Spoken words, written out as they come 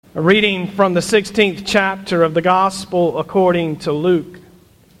A reading from the 16th chapter of the Gospel according to Luke,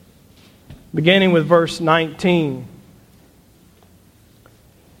 beginning with verse 19.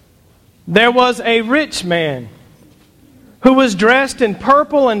 There was a rich man who was dressed in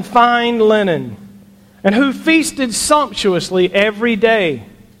purple and fine linen, and who feasted sumptuously every day.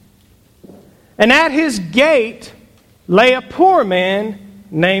 And at his gate lay a poor man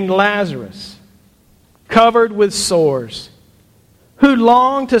named Lazarus, covered with sores, who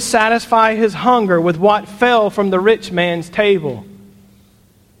longed to satisfy his hunger with what fell from the rich man's table.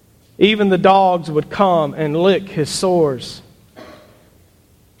 Even the dogs would come and lick his sores.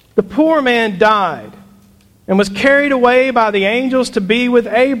 The poor man died and was carried away by the angels to be with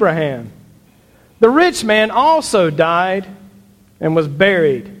Abraham. The rich man also died and was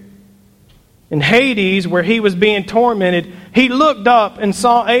buried. In Hades, where he was being tormented, he looked up and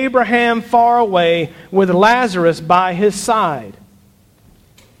saw Abraham far away with Lazarus by his side.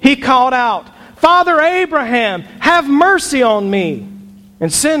 He called out, "Father Abraham, have mercy on me,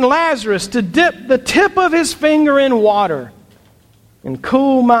 and send Lazarus to dip the tip of his finger in water and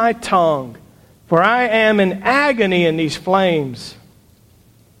cool my tongue, for I am in agony in these flames."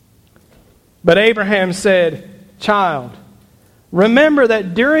 But Abraham said, "Child, remember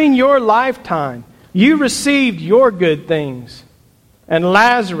that during your lifetime you received your good things, and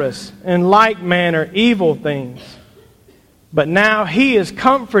Lazarus in like manner evil things. But now he is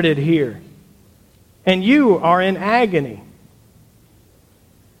comforted here, and you are in agony.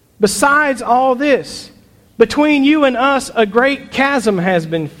 Besides all this, between you and us a great chasm has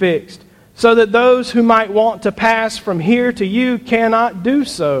been fixed, so that those who might want to pass from here to you cannot do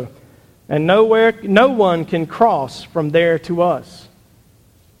so, and no one can cross from there to us."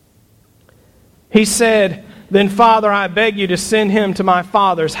 He said, "Then, Father, I beg you to send him to my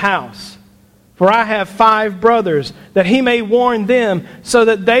father's house. For I have 5 brothers, that he may warn them, so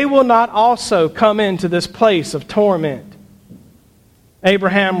that they will not also come into this place of torment."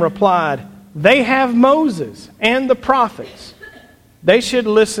 Abraham replied, "They have Moses and the prophets. They should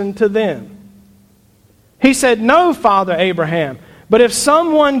listen to them." He said, "No, Father Abraham, but if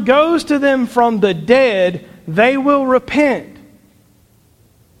someone goes to them from the dead, they will repent."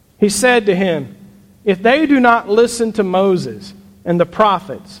 He said to him, "If they do not listen to Moses and the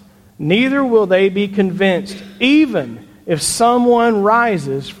prophets, neither will they be convinced, even if someone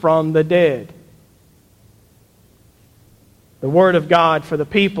rises from the dead." The word of God for the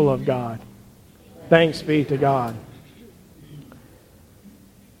people of God. Thanks be to God.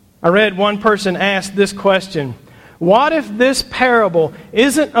 I read one person ask this question: what if this parable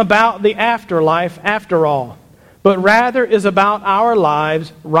isn't about the afterlife after all, but rather is about our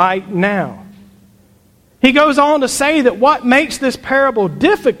lives right now? He goes on to say that what makes this parable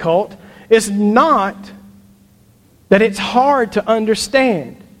difficult is not that it's hard to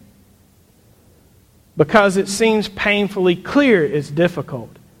understand, because it seems painfully clear it's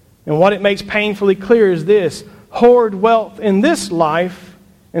difficult. And what it makes painfully clear is this: hoard wealth in this life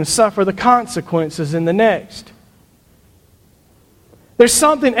and suffer the consequences in the next. There's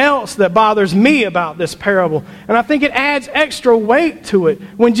something else that bothers me about this parable, and I think it adds extra weight to it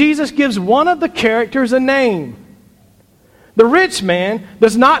when Jesus gives one of the characters a name. The rich man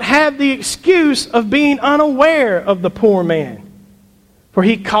does not have the excuse of being unaware of the poor man, for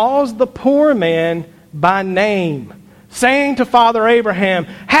he calls the poor man by name, saying to Father Abraham,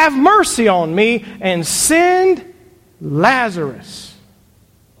 "Have mercy on me and send Lazarus."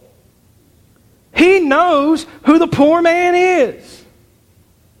 He knows who the poor man is.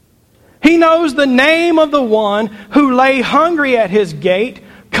 He knows the name of the one who lay hungry at his gate,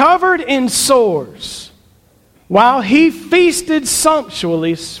 covered in sores, while he feasted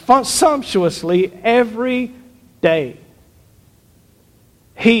sumptuously every day.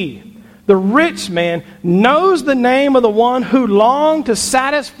 He, the rich man, knows the name of the one who longed to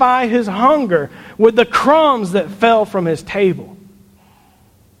satisfy his hunger with the crumbs that fell from his table.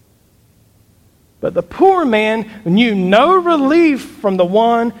 But the poor man knew no relief from the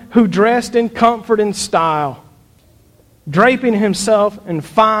one who dressed in comfort and style, draping himself in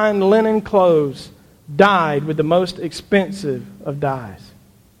fine linen clothes, dyed with the most expensive of dyes.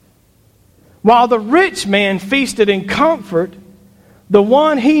 While the rich man feasted in comfort, the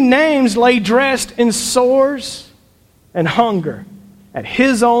one he names lay dressed in sores and hunger at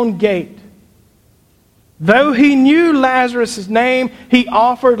his own gate. Though he knew Lazarus' name, he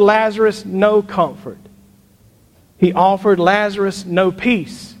offered Lazarus no comfort. He offered Lazarus no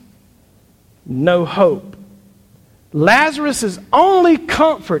peace, no hope. Lazarus' only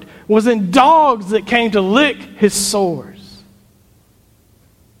comfort was in dogs that came to lick his sores.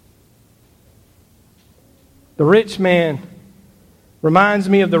 The rich man Reminds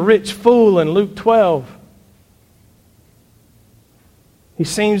me of the rich fool in Luke 12. He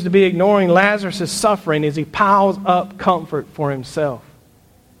seems to be ignoring Lazarus' suffering as he piles up comfort for himself.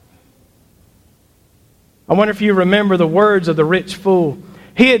 I wonder if you remember the words of the rich fool.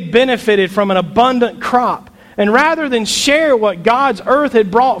 He had benefited from an abundant crop, and rather than share what God's earth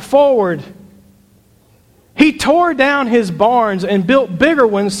had brought forward, he tore down his barns and built bigger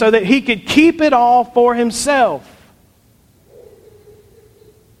ones so that he could keep it all for himself,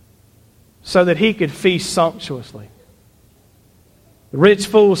 so that he could feast sumptuously. The rich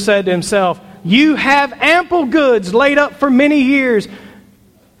fool said to himself, "You have ample goods laid up for many years.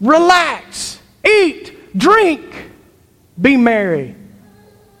 Relax, eat, drink, be merry."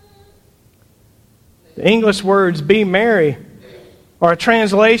 The English words "be merry" are a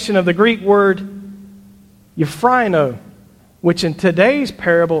translation of the Greek word euphrino, which in today's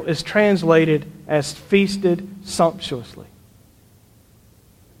parable is translated as feasted sumptuously.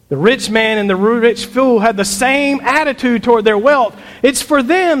 The rich man and the rich fool had the same attitude toward their wealth. It's for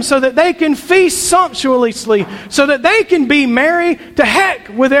them so that they can feast sumptuously, so that they can be merry to heck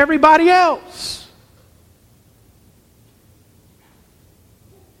with everybody else.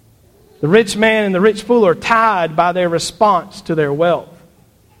 The rich man and the rich fool are tied by their response to their wealth.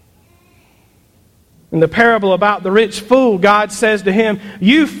 In the parable about the rich fool, God says to him,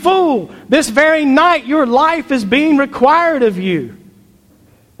 "You fool, this very night your life is being required of you.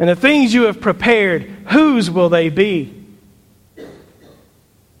 And the things you have prepared, whose will they be?"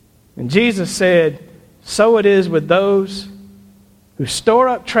 And Jesus said, "So it is with those who store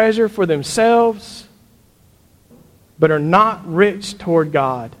up treasure for themselves, but are not rich toward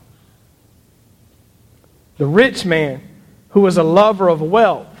God." The rich man, who was a lover of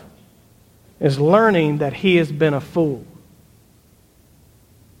wealth, is learning that he has been a fool.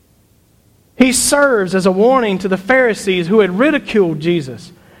 He serves as a warning to the Pharisees who had ridiculed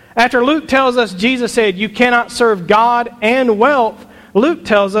Jesus. After Luke tells us Jesus said, "You cannot serve God and wealth," Luke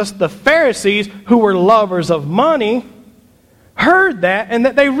tells us the Pharisees, who were lovers of money, heard that and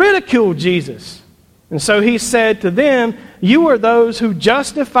that they ridiculed Jesus. And so he said to them, "You are those who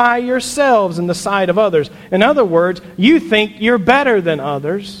justify yourselves in the sight of others." In other words, you think you're better than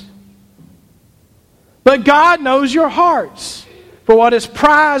others. But God knows your hearts. For what is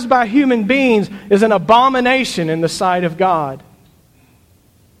prized by human beings is an abomination in the sight of God.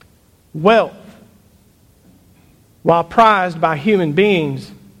 Wealth, while prized by human beings,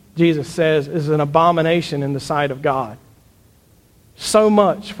 Jesus says, is an abomination in the sight of God. So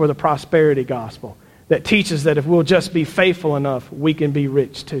much for the prosperity gospel that teaches that if we'll just be faithful enough, we can be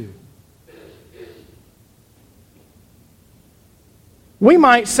rich too. We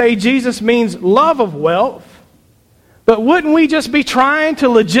might say Jesus means love of wealth, but wouldn't we just be trying to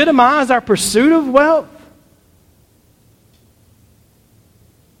legitimize our pursuit of wealth?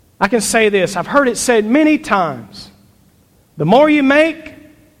 I can say this, I've heard it said many times. The more you make,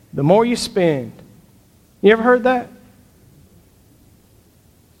 the more you spend. You ever heard that?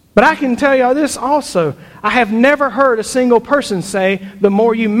 But I can tell you this also. I have never heard a single person say, the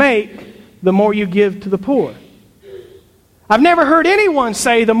more you make, the more you give to the poor. I've never heard anyone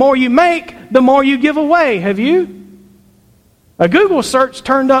say, the more you make, the more you give away. Have you? A Google search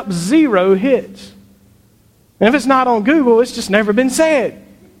turned up 0 hits. And if it's not on Google, it's just never been said.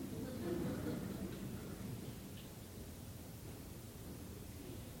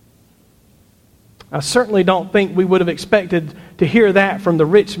 I certainly don't think we would have expected to hear that from the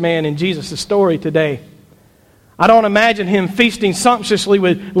rich man in Jesus' story today. I don't imagine him feasting sumptuously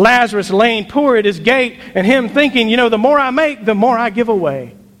with Lazarus laying poor at his gate and him thinking, the more I make, the more I give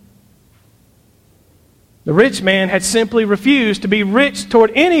away. The rich man had simply refused to be rich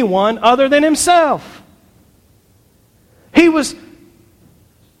toward anyone other than himself. He was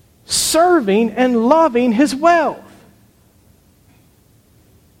serving and loving his wealth.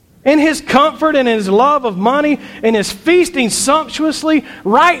 In his comfort and his love of money and his feasting sumptuously,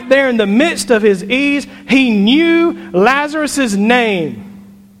 right there in the midst of his ease, he knew Lazarus' name.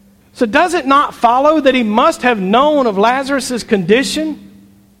 So does it not follow that he must have known of Lazarus' condition?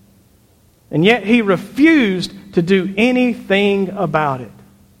 And yet he refused to do anything about it.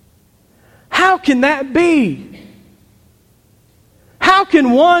 How can that be? How can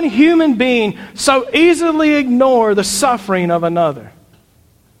one human being so easily ignore the suffering of another?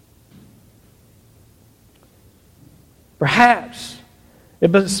 Perhaps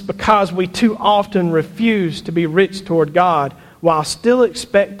it's because we too often refuse to be rich toward God while still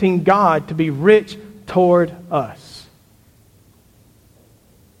expecting God to be rich toward us.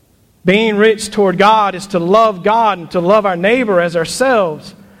 Being rich toward God is to love God and to love our neighbor as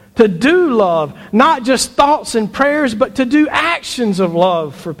ourselves. to do love, not just thoughts and prayers, but to do actions of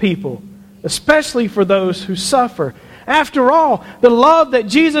love for people, especially for those who suffer. After all, the love that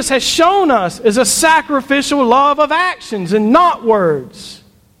Jesus has shown us is a sacrificial love of actions and not words.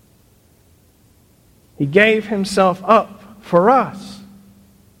 He gave himself up for us.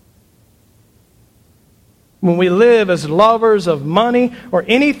 When we live as lovers of money or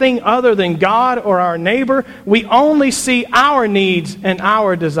anything other than God or our neighbor, we only see our needs and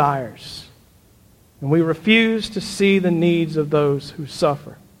our desires. And we refuse to see the needs of those who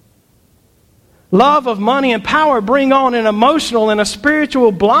suffer. Love of money and power bring on an emotional and a spiritual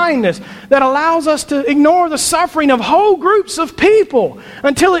blindness that allows us to ignore the suffering of whole groups of people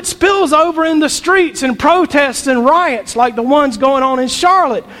until it spills over in the streets and protests and riots like the ones going on in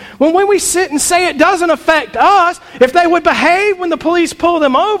Charlotte. When we sit and say it doesn't affect us, if they would behave when the police pull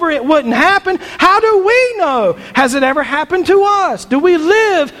them over, it wouldn't happen. How do we know? Has it ever happened to us? Do we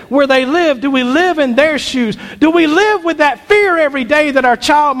live where they live? Do we live in their shoes? Do we live with that fear every day that our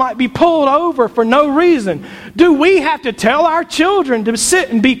child might be pulled over for no reason? Do we have to tell our children to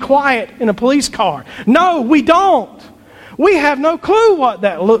sit and be quiet in a police car? No, we don't. We have no clue what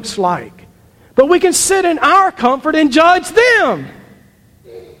that looks like. But we can sit in our comfort and judge them.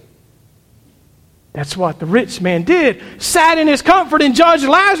 That's what the rich man did. Sat in his comfort and judged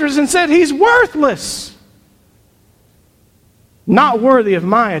Lazarus and said, he's worthless. Not worthy of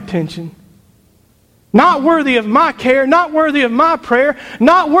my attention. Not worthy of my care. Not worthy of my prayer.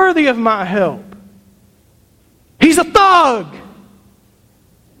 Not worthy of my help. He's a thug.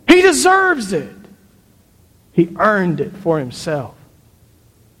 He deserves it. He earned it for himself.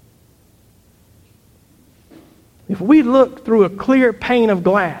 If we look through a clear pane of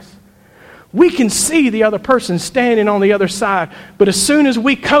glass, we can see the other person standing on the other side. But as soon as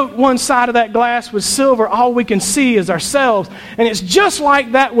we coat one side of that glass with silver, all we can see is ourselves. And it's just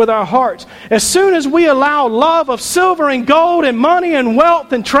like that with our hearts. As soon as we allow love of silver and gold and money and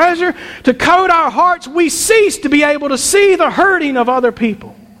wealth and treasure to coat our hearts, we cease to be able to see the hurting of other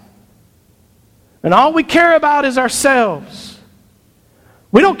people. And all we care about is ourselves.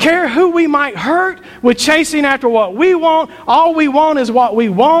 We don't care who we might hurt with chasing after what we want. All we want is what we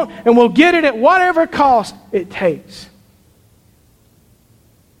want, and we'll get it at whatever cost it takes.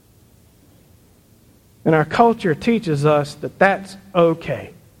 And our culture teaches us that that's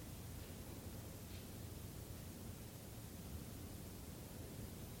okay.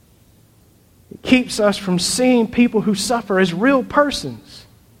 It keeps us from seeing people who suffer as real persons.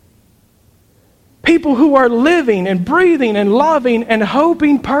 People who are living and breathing and loving and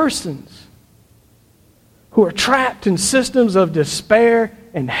hoping persons who are trapped in systems of despair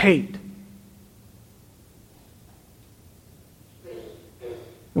and hate.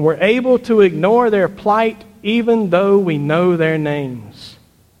 And we're able to ignore their plight even though we know their names.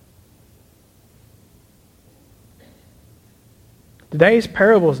 Today's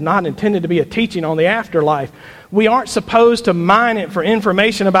parable is not intended to be a teaching on the afterlife. We aren't supposed to mine it for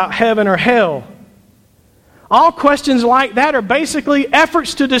information about heaven or hell. All questions like that are basically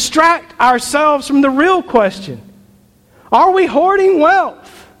efforts to distract ourselves from the real question. Are we hoarding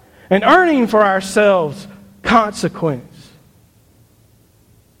wealth and earning for ourselves consequence?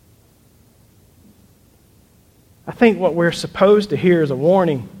 I think what we're supposed to hear is a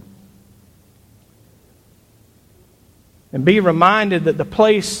warning. And be reminded that the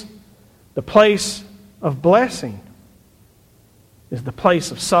place of blessing is the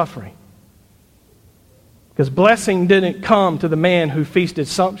place of suffering. Because blessing didn't come to the man who feasted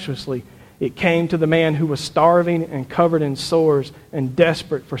sumptuously. It came to the man who was starving and covered in sores and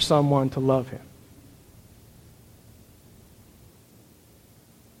desperate for someone to love him.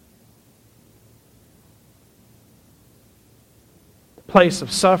 The place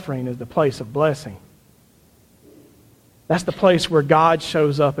of suffering is the place of blessing. That's the place where God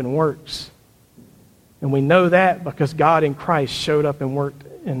shows up and works. And we know that because God in Christ showed up and worked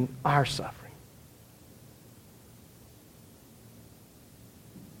in our suffering.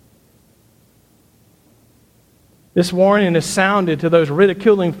 This warning is sounded to those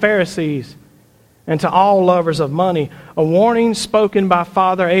ridiculing Pharisees and to all lovers of money. A warning spoken by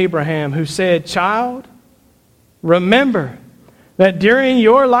Father Abraham, who said, "Child, remember that during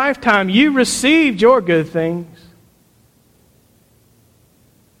your lifetime you received your good things,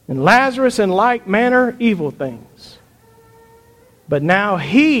 and Lazarus in like manner evil things. But now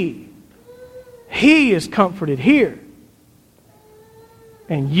he is comforted here,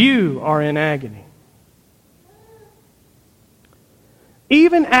 and you are in agony."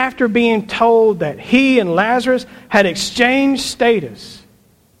 Even after being told that he and Lazarus had exchanged status,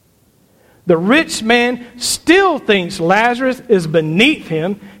 The rich man still thinks Lazarus is beneath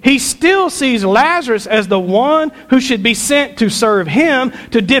him. He still sees Lazarus as the one who should be sent to serve him,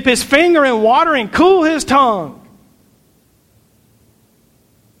 to dip his finger in water and cool his tongue.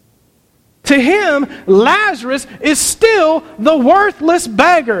 To him, Lazarus is still the worthless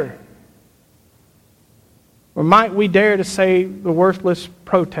beggar. Or might we dare to say the worthless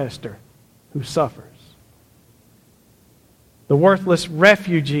protester who suffers? The worthless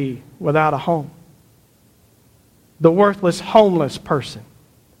refugee without a home. The worthless homeless person.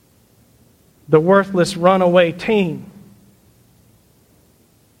 The worthless runaway teen.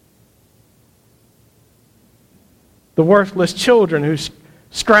 The worthless children who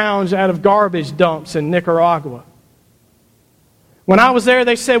scrounge out of garbage dumps in Nicaragua. When I was there,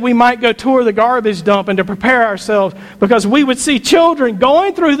 they said we might go tour the garbage dump and to prepare ourselves because we would see children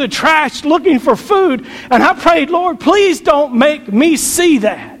going through the trash looking for food. And I prayed, Lord, please don't make me see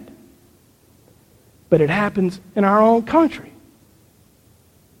that. But it happens in our own country.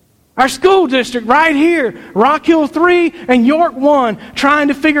 Our school district right here, Rock Hill 3 and York 1, trying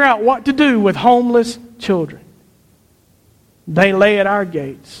to figure out what to do with homeless children. They lay at our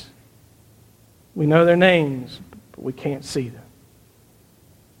gates. We know their names, but we can't see them.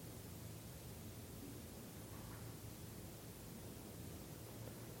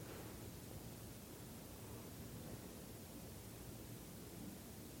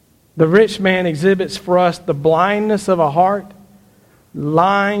 The rich man exhibits for us the blindness of a heart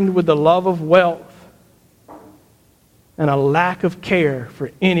lined with the love of wealth and a lack of care for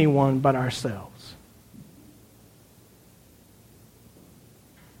anyone but ourselves.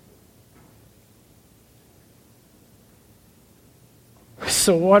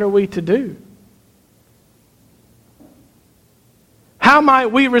 So what are we to do? How might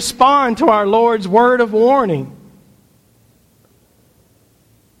we respond to our Lord's word of warning?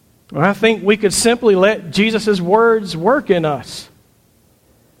 Well, I think we could simply let Jesus' words work in us.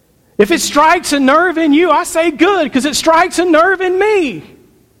 If it strikes a nerve in you, I say good, because it strikes a nerve in me.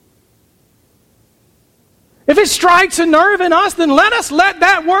 If it strikes a nerve in us, then let us let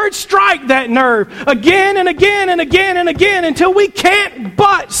that word strike that nerve again and again and again and again until we can't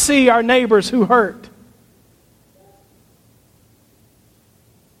but see our neighbors who hurt.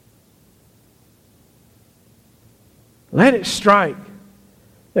 Let it strike.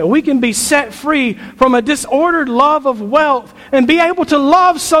 That we can be set free from a disordered love of wealth and be able to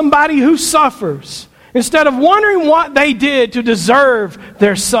love somebody who suffers instead of wondering what they did to deserve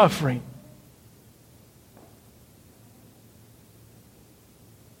their suffering.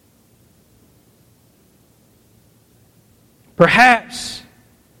 Perhaps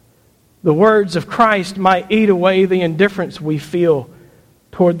the words of Christ might eat away the indifference we feel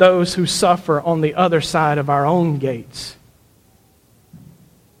toward those who suffer on the other side of our own gates.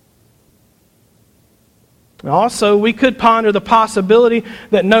 Also, we could ponder the possibility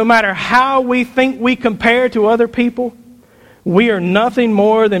that no matter how we think we compare to other people, we are nothing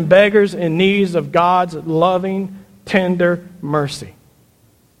more than beggars in need of God's loving, tender mercy.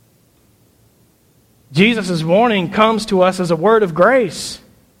 Jesus' warning comes to us as a word of grace,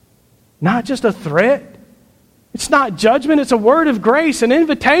 not just a threat. It's not judgment, it's a word of grace, an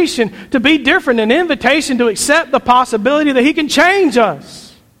invitation to be different, an invitation to accept the possibility that He can change us.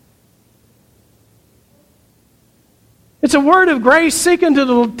 It's a word of grace seeking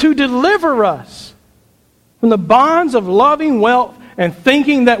to deliver us from the bonds of loving wealth and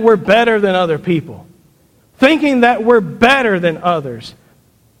thinking that we're better than other people. Thinking that we're better than others.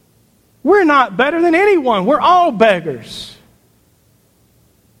 We're not better than anyone. We're all beggars.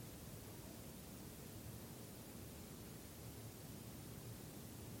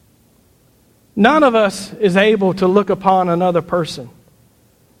 None of us is able to look upon another person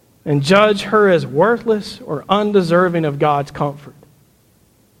and judge her as worthless or undeserving of God's comfort.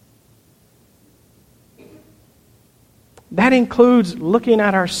 That includes looking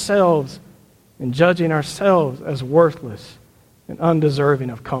at ourselves and judging ourselves as worthless and undeserving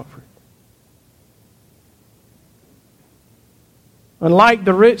of comfort. Unlike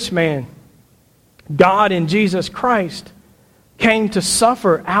the rich man, God in Jesus Christ came to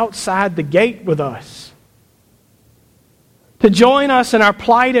suffer outside the gate with us, to join us in our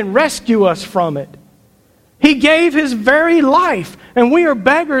plight and rescue us from it. He gave His very life, and we are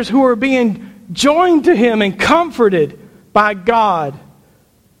beggars who are being joined to Him and comforted by God,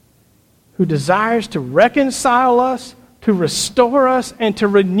 who desires to reconcile us, to restore us, and to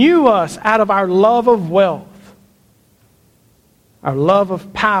renew us out of our love of wealth, our love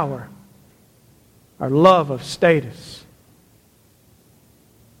of power, our love of status.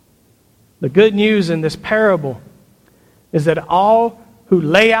 The good news in this parable is that all who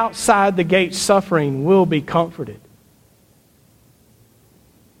lay outside the gate suffering will be comforted.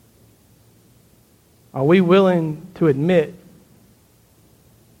 Are we willing to admit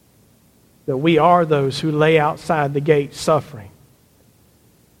that we are those who lay outside the gate suffering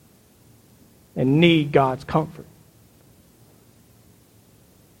and need God's comfort?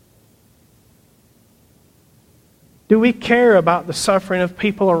 Do we care about the suffering of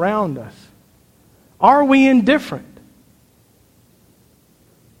people around us? Are we indifferent?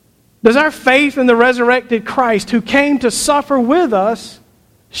 Does our faith in the resurrected Christ who came to suffer with us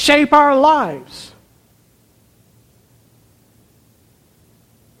shape our lives?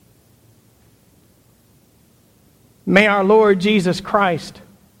 May our Lord Jesus Christ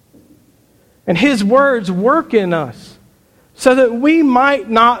and His words work in us so that we might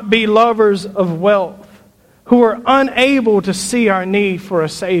not be lovers of wealth who are unable to see our need for a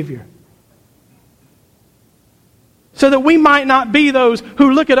Savior. So that we might not be those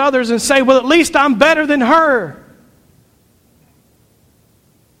who look at others and say, well, at least I'm better than her.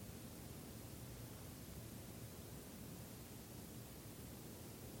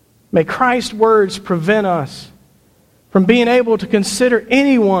 May Christ's words prevent us from being able to consider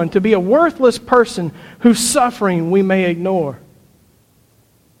anyone to be a worthless person whose suffering we may ignore.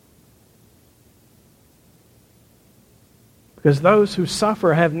 Because those who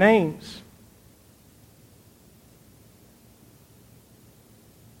suffer have names.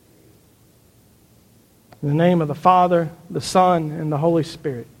 In the name of the Father, the Son, and the Holy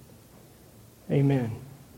Spirit. Amen.